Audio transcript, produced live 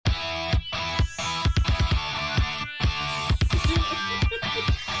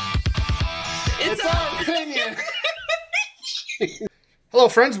opinion. Hello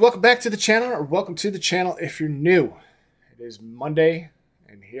friends, welcome back to the channel, or welcome to the channel if you're new. It is Monday,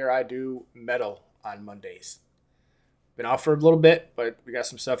 and here I do metal on Mondays. Been off for a little bit, but we got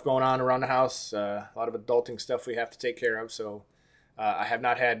some stuff going on around the house. A lot of adulting stuff we have to take care of, so I have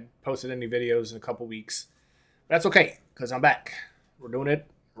not posted any videos in a couple weeks. But that's okay, because I'm back. We're doing it.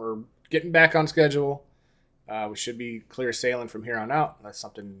 We're getting back on schedule. We should be clear sailing from here on out, unless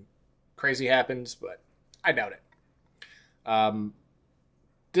something crazy happens, but I doubt it.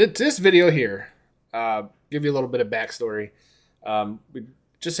 This video here, give you a little bit of backstory. We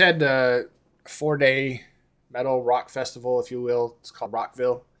just had a 4-day metal rock festival, if you will. It's called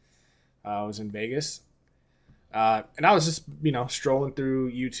Rockville. I was in Vegas. And I was just, strolling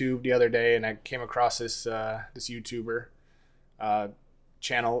through YouTube the other day, and I came across this YouTuber.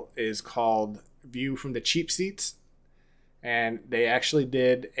 Channel is called View from the Cheap Seats. And they actually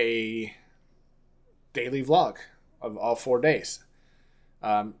did a daily vlog of all 4 days.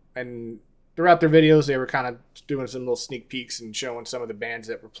 And throughout their videos, they were kind of doing some little sneak peeks and showing some of the bands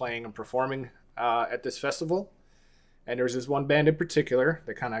that were playing and performing at this festival. And there was this one band in particular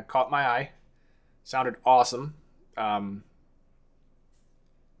that kind of caught my eye. Sounded awesome. They're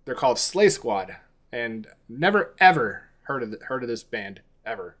called Slay Squad, and never ever heard of this band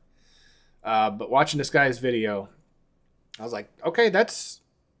ever. But watching this guy's video, I was like, okay, that's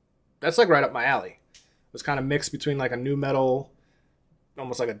like right up my alley. It was kind of mixed between like a new metal,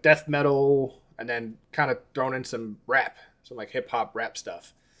 almost like a death metal, and then kind of thrown in some rap, some like hip hop rap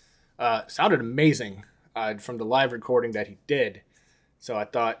stuff. Sounded amazing from the live recording that he did. So I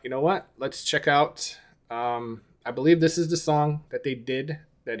thought, you know what? Let's check out. I believe this is the song that they did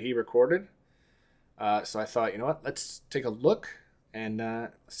that he recorded. So I thought, you know what? Let's take a look and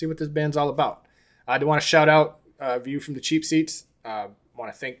see what this band's all about. I do want to shout out View from the Cheap Seats. Want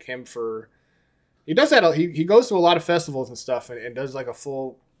to thank him for. He does that. He goes to a lot of festivals and stuff, and does like a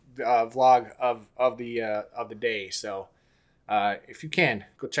full vlog of the day. So if you can,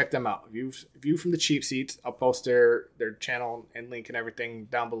 go check them out. View from the Cheap Seats. I'll post their channel and link and everything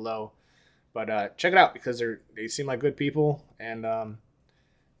down below. But check it out, because they seem like good people, and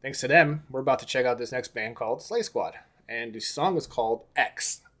thanks to them, we're about to check out this next band called Slay Squad, and the song is called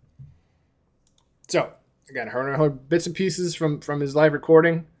X. So again, heard bits and pieces from his live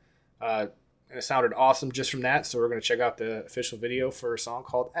recording, and it sounded awesome just from that. So we're gonna check out the official video for a song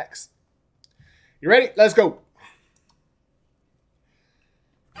called X. You ready? Let's go.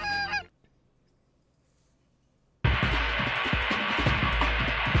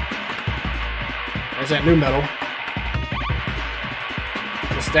 There's that new metal.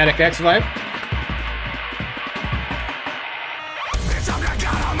 The Static X vibe.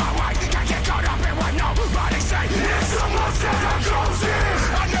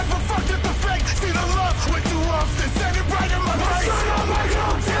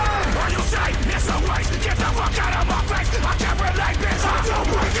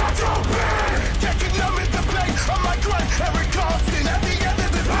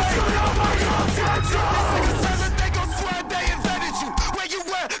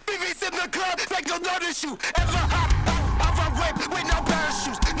 You ever hop off a whip with no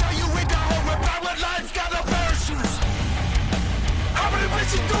parachutes? Now you in the hole where power lines got no parachutes. How many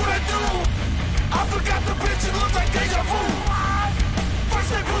bitches do they do? I forgot the bitches look like deja vu. First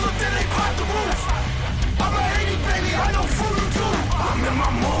they pull up, then they pop the roof. I'm a 80 baby, I know food too. I'm in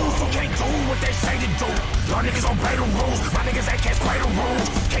my mood, so can't do what they say to do. Y'all niggas don't play the rules, my niggas they can't play the rules.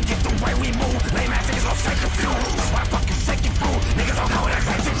 Can't get the way we move, lame ass niggas gon' shake the fuel. Why fucking shake your food? Niggas don't know that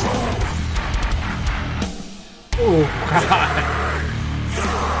takes a crew. Oh, God.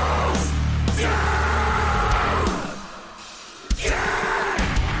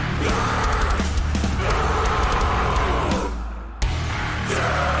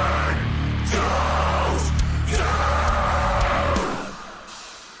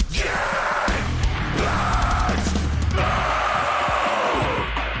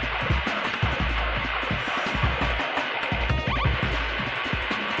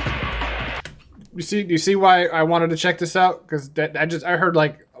 You see why I wanted to check this out? Because I heard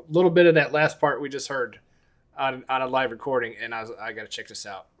like a little bit of that last part we just heard on a live recording, and I gotta check this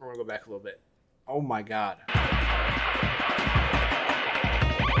out. We're gonna go back a little bit. Oh my God.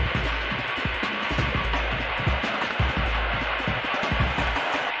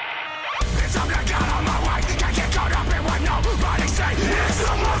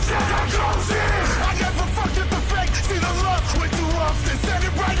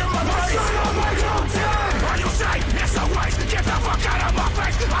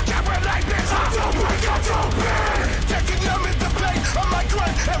 Taking them in the play, I'm like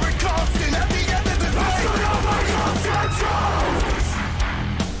Grant, Eric Carlson, at the end of the day.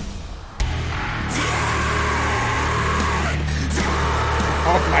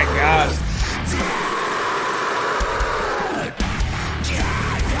 Oh my god.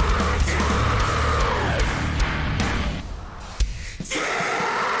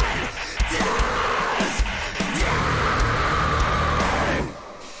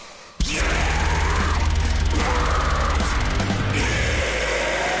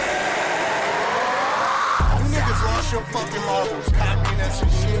 Your fucking marbles, copying that some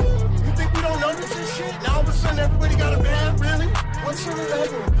shit. You think we don't know this and shit? Now all of a sudden everybody got a band, really? What's the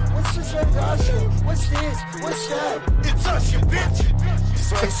 11? What's the Russia? What's this? What's that? It's us, you bitch.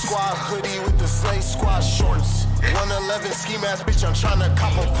 Slay Squad hoodie with the Slay Squad shorts. 111 ski mask, bitch, I'm trying to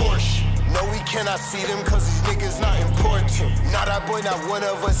cop a Porsche. No, we cannot see them cause these niggas not important. Not our boy, not one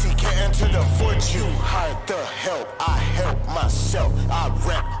of us, he can't enter the fort. You hired the help, I help myself. I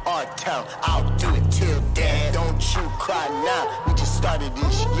rap our town, I'll do it till then. Don't you cry now, we just started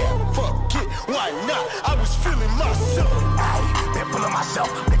this shit. Yeah, fuck it, why not? I was feeling myself. Ayy, been pulling myself,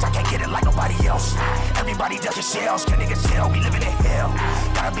 bitch, I can't get it like nobody else. Everybody does your shells, can niggas tell we living in hell.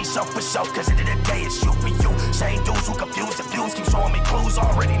 Gotta be self for self, cause at the end of the day it's you for you. Same dudes who confused the views, keep showing me clues,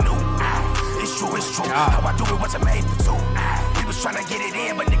 already knew. It's true, it's true. How I do it wasn't made for two. We was trying to get it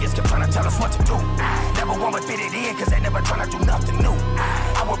in, but niggas kept trying to tell us what to do. Never one would fit it in, cause they never trying to do nothing new.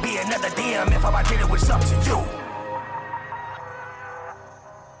 I would be another DM if I did it was up to you.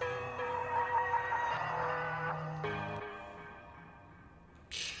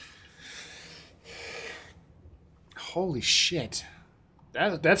 Holy shit.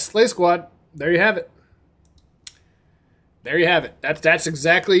 That's Slay Squad. There you have it. There you have it. That's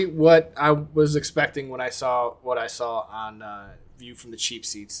exactly what I was expecting when I saw what I saw on View from the Cheap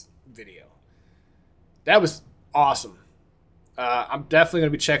Seats video. That was awesome. I'm definitely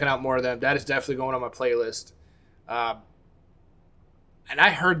going to be checking out more of them. That is definitely going on my playlist. And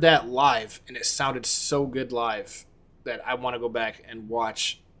I heard that live, and it sounded so good live that I want to go back and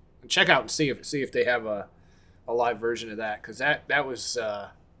watch and check out and see if they have a live version of that, because that was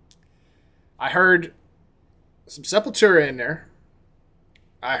I heard some Sepultura in there.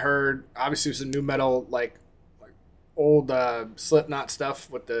 I heard obviously some new metal, like old Slipknot stuff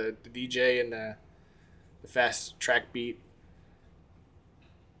with the DJ and the fast track beat.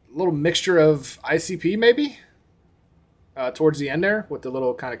 A little mixture of ICP maybe towards the end there with the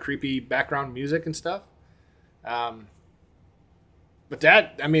little kind of creepy background music and stuff. But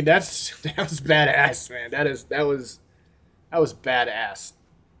that was badass, man. That was badass.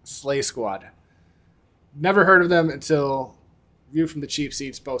 Slay Squad. Never heard of them until View from the Cheap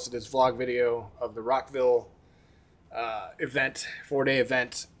Seats posted this vlog video of the Rockville event, 4-day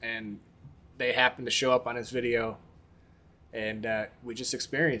event, and they happened to show up on his video, and we just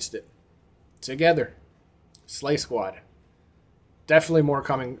experienced it together. Slay Squad. Definitely more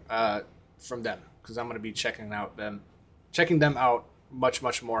coming from them, because I'm going to be checking them out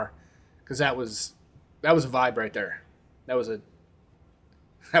much more, because that was a vibe right there. That was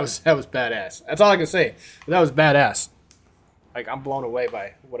badass. That's all I can say. That was badass. Like, I'm blown away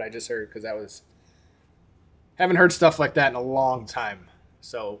by what I just heard, because haven't heard stuff like that in a long time.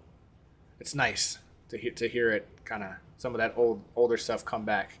 So it's nice to hear it, kind of some of that older stuff come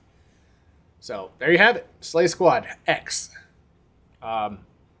back. So there you have it, Slay Squad X. If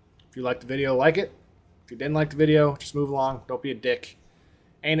you liked the video, like it. If you didn't like the video, just move along. Don't be a dick.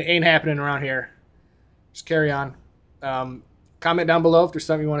 Ain't happening around here. Just carry on. Comment down below if there's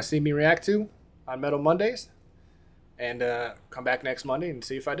something you want to see me react to on Metal Mondays. And come back next Monday and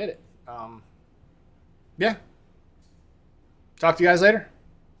see if I did it. Yeah. Talk to you guys later.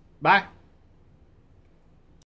 Bye.